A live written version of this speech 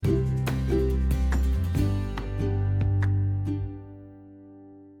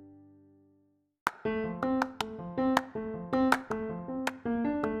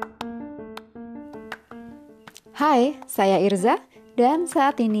Hai, saya Irza dan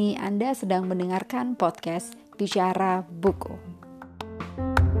saat ini Anda sedang mendengarkan podcast Bicara Buku.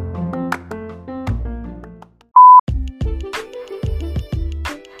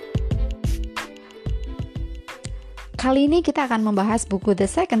 Kali ini kita akan membahas buku The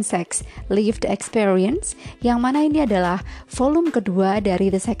Second Sex, Lived Experience, yang mana ini adalah volume kedua dari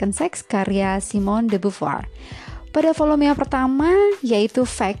The Second Sex karya Simone de Beauvoir. Pada volume yang pertama, yaitu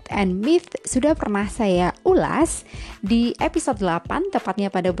Fact and Myth, sudah pernah saya ulas di episode 8, tepatnya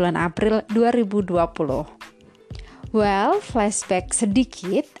pada bulan April 2020. Well, flashback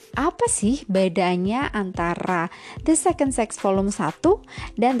sedikit, apa sih bedanya antara The Second Sex volume 1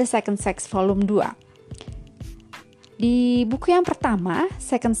 dan The Second Sex volume 2? Di buku yang pertama,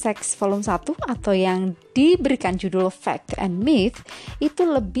 Second Sex volume 1 atau yang diberikan judul Fact and Myth, itu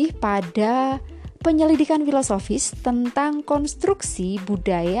lebih pada penyelidikan filosofis tentang konstruksi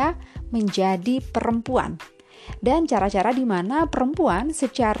budaya menjadi perempuan dan cara-cara di mana perempuan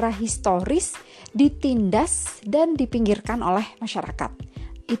secara historis ditindas dan dipinggirkan oleh masyarakat.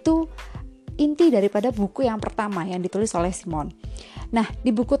 Itu inti daripada buku yang pertama yang ditulis oleh Simone. Nah,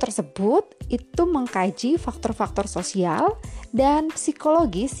 di buku tersebut itu mengkaji faktor-faktor sosial dan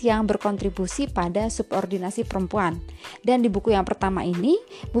psikologis yang berkontribusi pada subordinasi perempuan. Dan di buku yang pertama ini,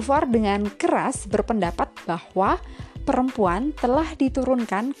 Beauvoir dengan keras berpendapat bahwa perempuan telah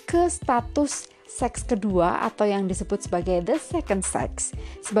diturunkan ke status seks kedua atau yang disebut sebagai the second sex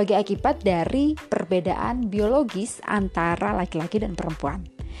sebagai akibat dari perbedaan biologis antara laki-laki dan perempuan.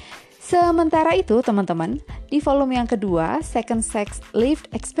 Sementara itu, teman-teman, di volume yang kedua, Second Sex Lived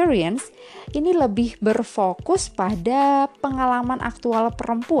Experience, ini lebih berfokus pada pengalaman aktual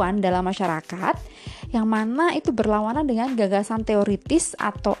perempuan dalam masyarakat, yang mana itu berlawanan dengan gagasan teoritis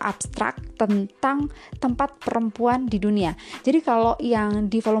atau abstrak tentang tempat perempuan di dunia. Jadi kalau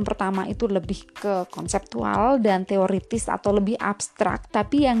yang di volume pertama itu lebih ke konseptual dan teoritis atau lebih abstrak,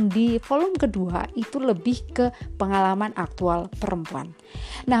 tapi yang di volume kedua itu lebih ke pengalaman aktual perempuan.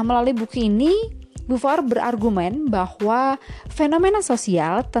 Nah, melalui buku ini, Beauvoir berargumen bahwa fenomena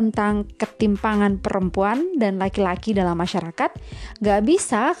sosial tentang ketimpangan perempuan dan laki-laki dalam masyarakat gak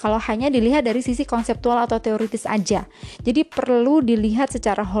bisa kalau hanya dilihat dari sisi konseptual atau teoritis aja. Jadi perlu dilihat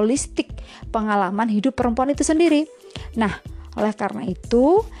secara holistik pengalaman hidup perempuan itu sendiri. Nah, oleh karena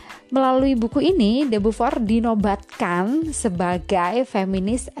itu, melalui buku ini, de Beauvoir dinobatkan sebagai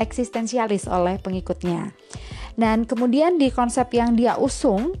feminis eksistensialis oleh pengikutnya. Dan kemudian di konsep yang dia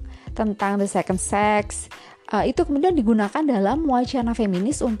usung tentang the second sex, itu kemudian digunakan dalam wacana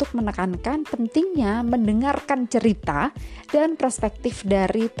feminis untuk menekankan pentingnya mendengarkan cerita dan perspektif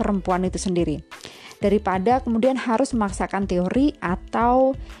dari perempuan itu sendiri, daripada kemudian harus memaksakan teori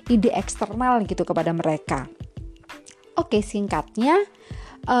atau ide eksternal gitu kepada mereka. Oke, singkatnya,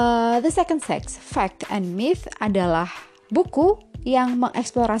 The Second Sex, Fact and Myth adalah buku yang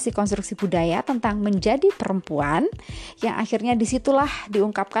mengeksplorasi konstruksi budaya tentang menjadi perempuan, yang akhirnya disitulah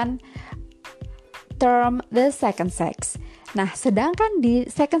diungkapkan term the second sex. Nah, sedangkan di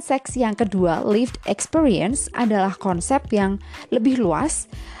second sex yang kedua, lived experience, adalah konsep yang lebih luas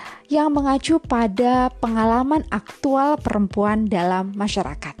yang mengacu pada pengalaman aktual perempuan dalam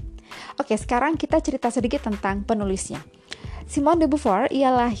masyarakat. Oke, sekarang kita cerita sedikit tentang penulisnya. Simone de Beauvoir, ia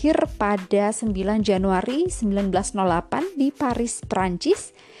lahir pada 9 Januari 1908 di Paris,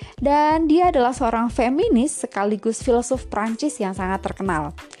 Perancis, dan dia adalah seorang feminis sekaligus filsuf Perancis yang sangat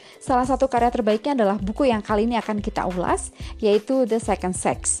terkenal. Salah satu karya terbaiknya adalah buku yang kali ini akan kita ulas, yaitu The Second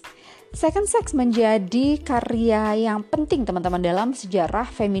Sex. Second Sex menjadi karya yang penting, teman-teman, dalam sejarah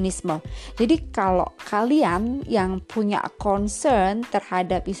feminisme. Jadi kalau kalian yang punya concern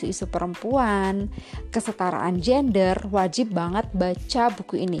terhadap isu-isu perempuan, kesetaraan gender, wajib banget baca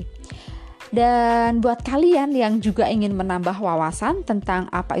buku ini. Dan buat kalian yang juga ingin menambah wawasan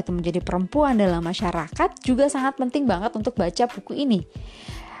tentang apa itu menjadi perempuan dalam masyarakat, juga sangat penting banget untuk baca buku ini.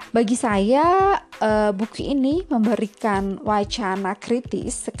 Bagi saya, buku ini memberikan wacana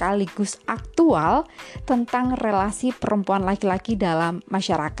kritis sekaligus aktual tentang relasi perempuan laki-laki dalam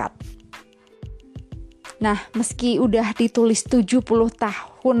masyarakat. Nah, meski udah ditulis 70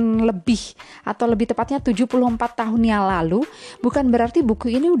 tahun lebih, atau lebih tepatnya 74 tahun yang lalu, bukan berarti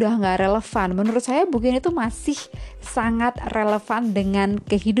buku ini udah gak relevan. Menurut saya buku ini tuh masih sangat relevan dengan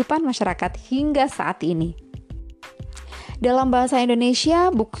kehidupan masyarakat hingga saat ini. Dalam bahasa Indonesia,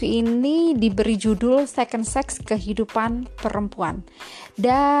 buku ini diberi judul Second Sex, Kehidupan Perempuan.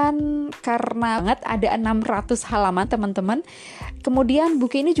 Dan karena banget ada 600 halaman teman-teman. Kemudian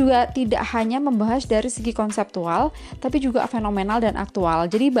buku ini juga tidak hanya membahas dari segi konseptual, tapi juga fenomenal dan aktual.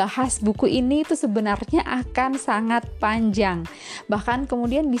 Jadi bahas buku ini itu sebenarnya akan sangat panjang. Bahkan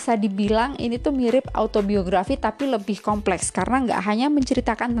kemudian bisa dibilang ini tuh mirip autobiografi tapi lebih kompleks. Karena nggak hanya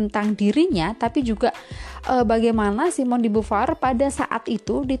menceritakan tentang dirinya, tapi juga bagaimana Simone de Beauvoir pada saat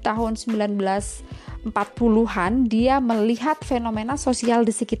itu di tahun 1940-an dia melihat fenomena sosial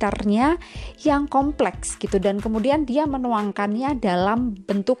di sekitarnya yang kompleks gitu, dan kemudian dia menuangkannya dalam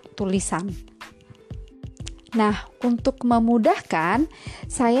bentuk tulisan. Nah, untuk memudahkan,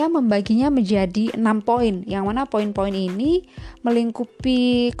 saya membaginya menjadi 6 poin, yang mana poin-poin ini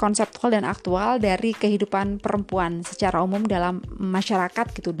melingkupi konseptual dan aktual dari kehidupan perempuan secara umum dalam masyarakat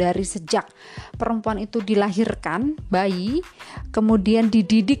gitu, dari sejak perempuan itu dilahirkan, bayi, kemudian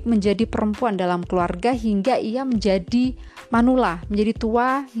dididik menjadi perempuan dalam keluarga hingga ia menjadi manula, menjadi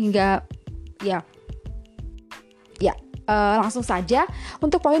tua hingga langsung saja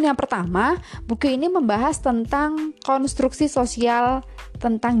untuk poin yang pertama, buku ini membahas tentang konstruksi sosial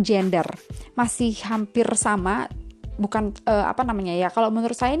tentang gender. Masih hampir sama, bukan kalau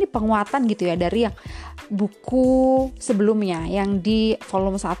menurut saya ini penguatan gitu ya dari yang buku sebelumnya yang di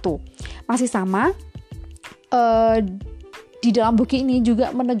volume 1. Masih sama. Di dalam buku ini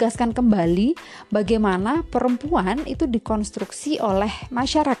juga menegaskan kembali bagaimana perempuan itu dikonstruksi oleh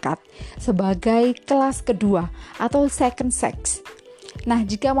masyarakat sebagai kelas kedua atau second sex. Nah,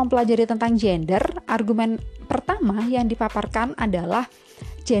 jika mempelajari tentang gender, argumen pertama yang dipaparkan adalah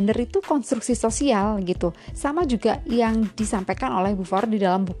gender itu konstruksi sosial gitu. Sama juga yang disampaikan oleh Beauvoir di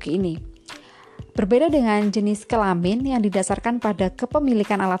dalam buku ini. Berbeda dengan jenis kelamin yang didasarkan pada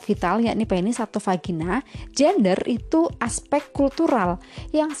kepemilikan alat vital yakni penis atau vagina, gender itu aspek kultural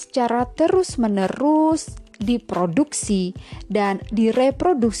yang secara terus-menerus diproduksi dan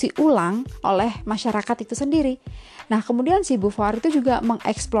direproduksi ulang oleh masyarakat itu sendiri. Nah, kemudian si Beauvoir itu juga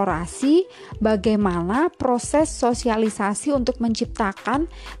mengeksplorasi bagaimana proses sosialisasi untuk menciptakan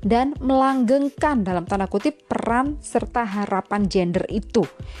dan melanggengkan dalam tanda kutip peran serta harapan gender itu.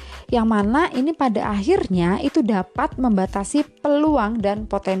 Yang mana ini pada akhirnya itu dapat membatasi peluang dan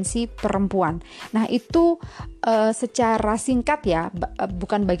potensi perempuan. Nah, itu secara singkat ya,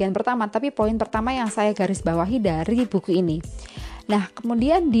 bukan bagian pertama, tapi poin pertama yang saya garis bawahi dari buku ini. Nah,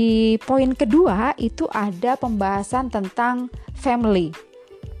 kemudian di poin kedua itu ada pembahasan tentang family.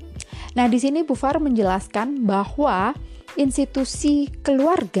 Nah, di sini Beauvoir menjelaskan bahwa institusi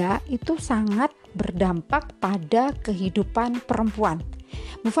keluarga itu sangat berdampak pada kehidupan perempuan.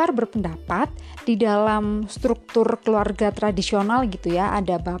 Beauvoir berpendapat di dalam struktur keluarga tradisional gitu ya,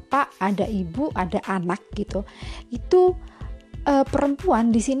 ada bapak, ada ibu, ada anak gitu. Itu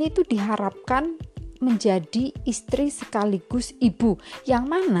perempuan di sini itu diharapkan menjadi istri sekaligus ibu, yang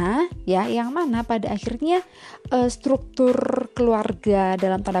mana pada akhirnya struktur keluarga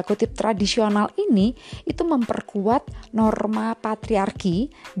dalam tanda kutip tradisional ini itu memperkuat norma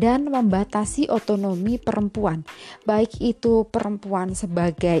patriarki dan membatasi otonomi perempuan, baik itu perempuan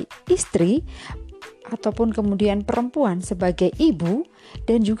sebagai istri ataupun kemudian perempuan sebagai ibu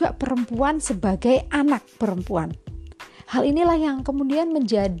dan juga perempuan sebagai anak perempuan. Hal inilah yang kemudian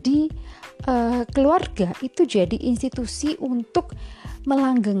menjadi keluarga itu jadi institusi untuk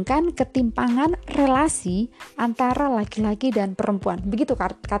melanggengkan ketimpangan relasi antara laki-laki dan perempuan. Begitu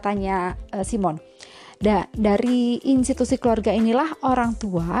katanya Simone. Dari institusi keluarga inilah orang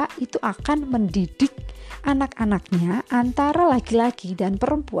tua itu akan mendidik anak-anaknya antara laki-laki dan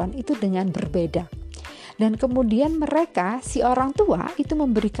perempuan itu dengan berbeda. Dan kemudian mereka, si orang tua itu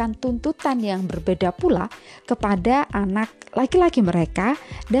memberikan tuntutan yang berbeda pula kepada anak laki-laki mereka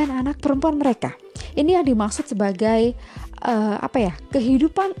dan anak perempuan mereka. Ini yang dimaksud sebagai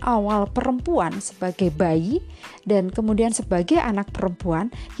kehidupan awal perempuan sebagai bayi dan kemudian sebagai anak perempuan,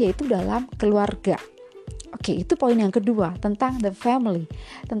 yaitu dalam keluarga. Oke, itu poin yang kedua tentang the family,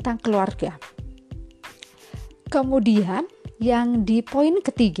 tentang keluarga. Kemudian yang di poin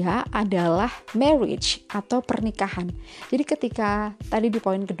ketiga adalah marriage atau pernikahan. Jadi ketika tadi di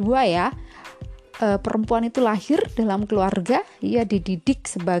poin kedua ya, perempuan itu lahir dalam keluarga, ia dididik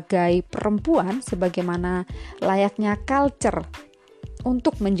sebagai perempuan sebagaimana layaknya culture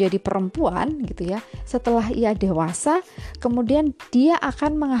untuk menjadi perempuan gitu ya. Setelah ia dewasa, kemudian dia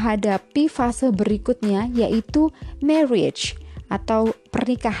akan menghadapi fase berikutnya yaitu marriage atau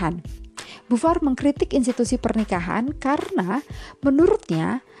pernikahan. Beauvoir mengkritik institusi pernikahan karena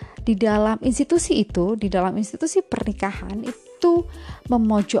menurutnya di dalam institusi pernikahan itu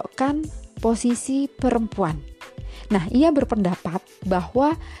memojokkan posisi perempuan. Nah, ia berpendapat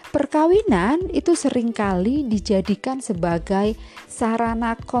bahwa perkawinan itu seringkali dijadikan sebagai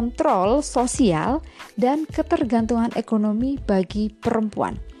sarana kontrol sosial dan ketergantungan ekonomi bagi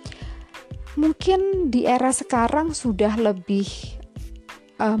perempuan. Mungkin di era sekarang sudah lebih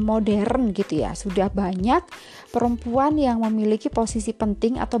modern gitu ya, sudah banyak perempuan yang memiliki posisi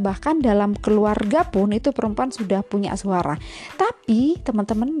penting atau bahkan dalam keluarga pun itu perempuan sudah punya suara. Tapi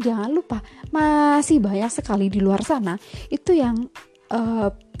teman-teman jangan lupa, masih banyak sekali di luar sana itu yang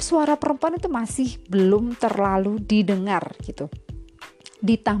suara perempuan itu masih belum terlalu didengar gitu.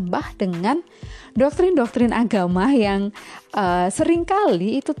 Ditambah dengan doktrin-doktrin agama yang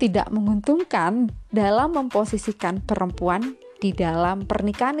seringkali itu tidak menguntungkan dalam memposisikan perempuan di dalam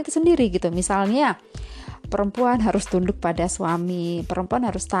pernikahan itu sendiri gitu. Misalnya perempuan harus tunduk pada suami, perempuan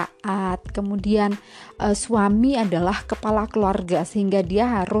harus taat, kemudian suami adalah kepala keluarga sehingga dia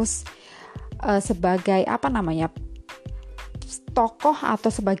harus sebagai tokoh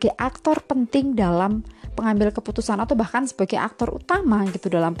atau sebagai aktor penting dalam pengambil keputusan atau bahkan sebagai aktor utama gitu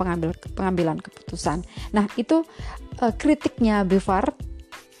dalam pengambilan keputusan. Nah, itu kritiknya Beauvoir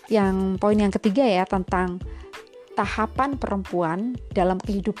yang poin yang ketiga ya, tentang tahapan perempuan dalam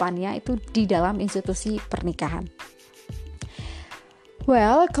kehidupannya itu di dalam institusi pernikahan.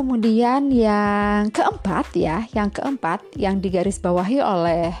 Kemudian yang keempat yang digarisbawahi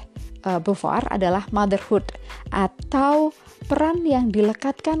oleh Beauvoir adalah motherhood atau peran yang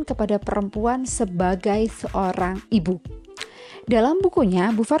dilekatkan kepada perempuan sebagai seorang ibu. Dalam bukunya,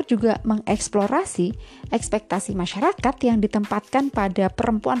 Beauvoir juga mengeksplorasi ekspektasi masyarakat yang ditempatkan pada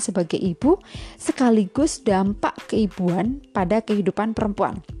perempuan sebagai ibu, sekaligus dampak keibuan pada kehidupan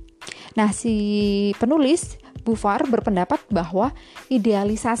perempuan. Nah, si penulis Beauvoir berpendapat bahwa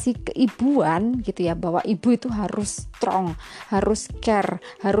idealisasi keibuan gitu ya, bahwa ibu itu harus strong, harus care,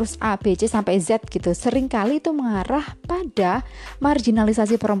 harus A, B, C sampai Z gitu. Seringkali itu mengarah pada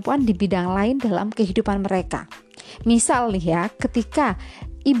marginalisasi perempuan di bidang lain dalam kehidupan mereka. Misal nih ya, ketika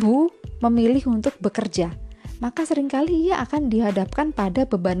ibu memilih untuk bekerja, maka seringkali ia akan dihadapkan pada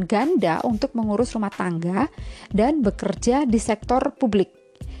beban ganda untuk mengurus rumah tangga dan bekerja di sektor publik.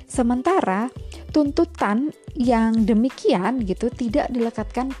 Sementara tuntutan yang demikian gitu tidak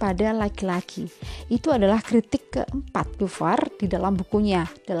dilekatkan pada laki-laki. Itu adalah kritik keempat Beauvoir di dalam bukunya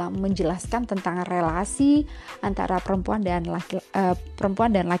dalam menjelaskan tentang relasi antara perempuan dan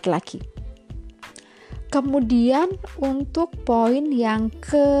laki-laki. Kemudian untuk poin yang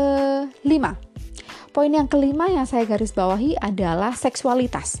kelima. Poin yang kelima yang saya garis bawahi adalah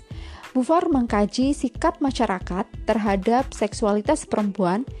seksualitas. Beauvoir mengkaji sikap masyarakat terhadap seksualitas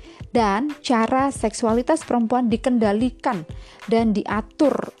perempuan dan cara seksualitas perempuan dikendalikan dan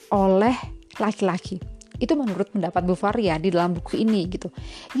diatur oleh laki-laki. Itu menurut pendapat Beauvoir ya di dalam buku ini gitu.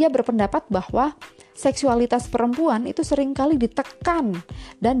 Ia berpendapat bahwa seksualitas perempuan itu seringkali ditekan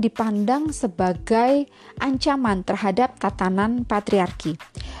dan dipandang sebagai ancaman terhadap tatanan patriarki.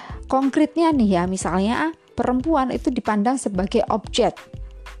 Konkretnya nih ya, misalnya perempuan itu dipandang sebagai objek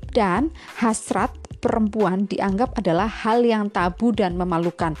dan hasrat perempuan dianggap adalah hal yang tabu dan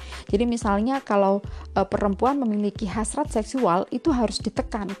memalukan. Jadi misalnya kalau perempuan memiliki hasrat seksual itu harus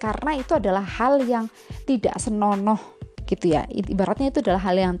ditekan karena itu adalah hal yang tidak senonoh gitu ya. Ibaratnya itu adalah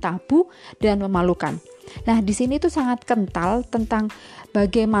hal yang tabu dan memalukan. Nah, di sini itu sangat kental tentang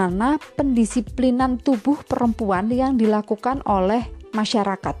bagaimana pendisiplinan tubuh perempuan yang dilakukan oleh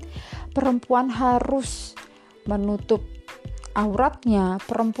masyarakat. Perempuan harus menutup auratnya,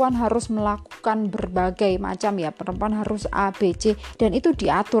 perempuan harus melakukan berbagai macam ya, perempuan harus A, B, C, dan itu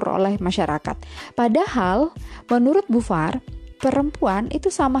diatur oleh masyarakat. Padahal menurut Beauvoir, perempuan itu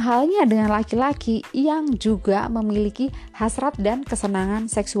sama halnya dengan laki-laki yang juga memiliki hasrat dan kesenangan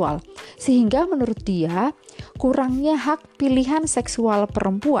seksual. Sehingga menurut dia, kurangnya hak pilihan seksual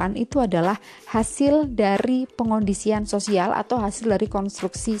perempuan itu adalah hasil dari pengondisian sosial atau hasil dari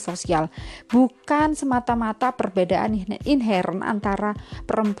konstruksi sosial. Bukan semata-mata perbedaan inheren antara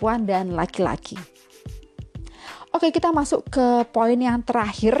perempuan dan laki-laki. Oke, kita masuk ke poin yang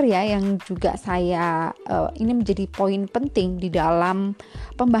terakhir ya, yang juga ini menjadi poin penting di dalam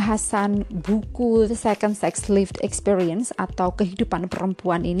pembahasan buku The Second Sex Lived Experience atau kehidupan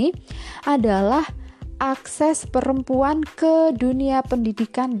perempuan ini adalah akses perempuan ke dunia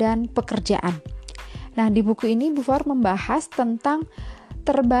pendidikan dan pekerjaan. Nah, di buku ini Beauvoir membahas tentang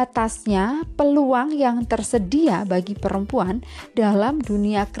terbatasnya peluang yang tersedia bagi perempuan dalam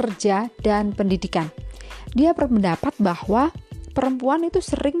dunia kerja dan pendidikan. Dia berpendapat bahwa perempuan itu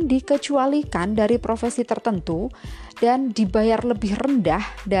sering dikecualikan dari profesi tertentu dan dibayar lebih rendah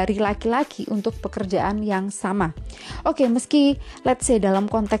dari laki-laki untuk pekerjaan yang sama. Oke, meski let's say dalam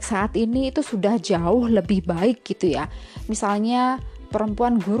konteks saat ini itu sudah jauh lebih baik gitu ya. Misalnya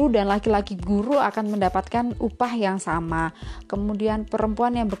perempuan guru dan laki-laki guru akan mendapatkan upah yang sama. Kemudian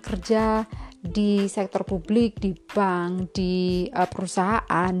perempuan yang bekerja di sektor publik, di bank, di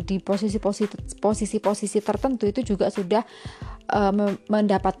perusahaan, di posisi-posisi tertentu itu juga sudah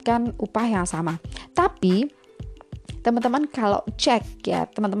mendapatkan upah yang sama. Tapi teman-teman kalau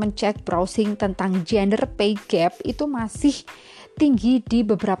teman-teman cek browsing tentang gender pay gap itu masih tinggi di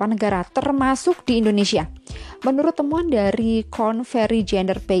beberapa negara, termasuk di Indonesia. Menurut temuan dari Korn Ferry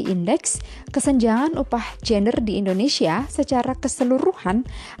Gender Pay Index, kesenjangan upah gender di Indonesia secara keseluruhan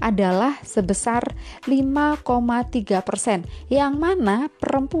adalah sebesar 5,3%, yang mana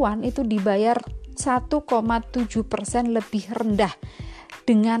perempuan itu dibayar 1,7% lebih rendah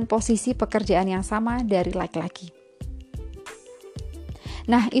dengan posisi pekerjaan yang sama dari laki-laki.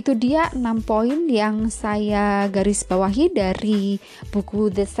 Nah, itu dia 6 poin yang saya garis bawahi dari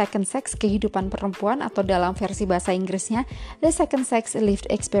buku The Second Sex, Kehidupan Perempuan, atau dalam versi bahasa Inggrisnya The Second Sex Lived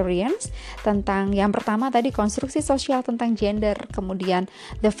Experience, tentang yang pertama tadi konstruksi sosial tentang gender, kemudian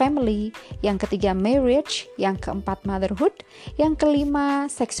the family, yang ketiga marriage, yang keempat motherhood, yang kelima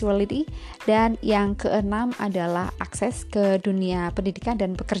sexuality, dan yang keenam adalah akses ke dunia pendidikan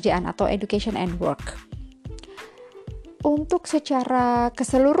dan pekerjaan atau education and work. Untuk secara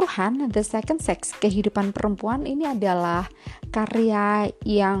keseluruhan, The Second Sex, Kehidupan Perempuan ini adalah karya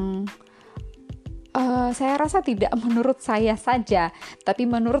yang saya rasa tidak menurut saya saja, tapi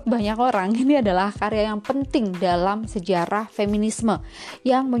menurut banyak orang ini adalah karya yang penting dalam sejarah feminisme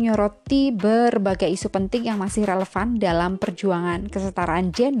yang menyoroti berbagai isu penting yang masih relevan dalam perjuangan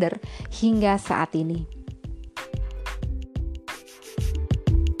kesetaraan gender hingga saat ini.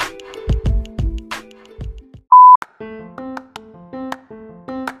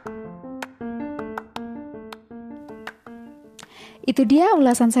 Itu dia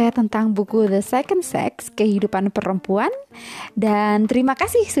ulasan saya tentang buku The Second Sex, Kehidupan Perempuan. Dan terima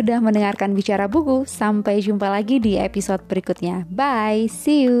kasih sudah mendengarkan Bicara Buku. Sampai jumpa lagi di episode berikutnya. Bye,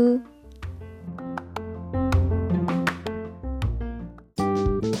 see you.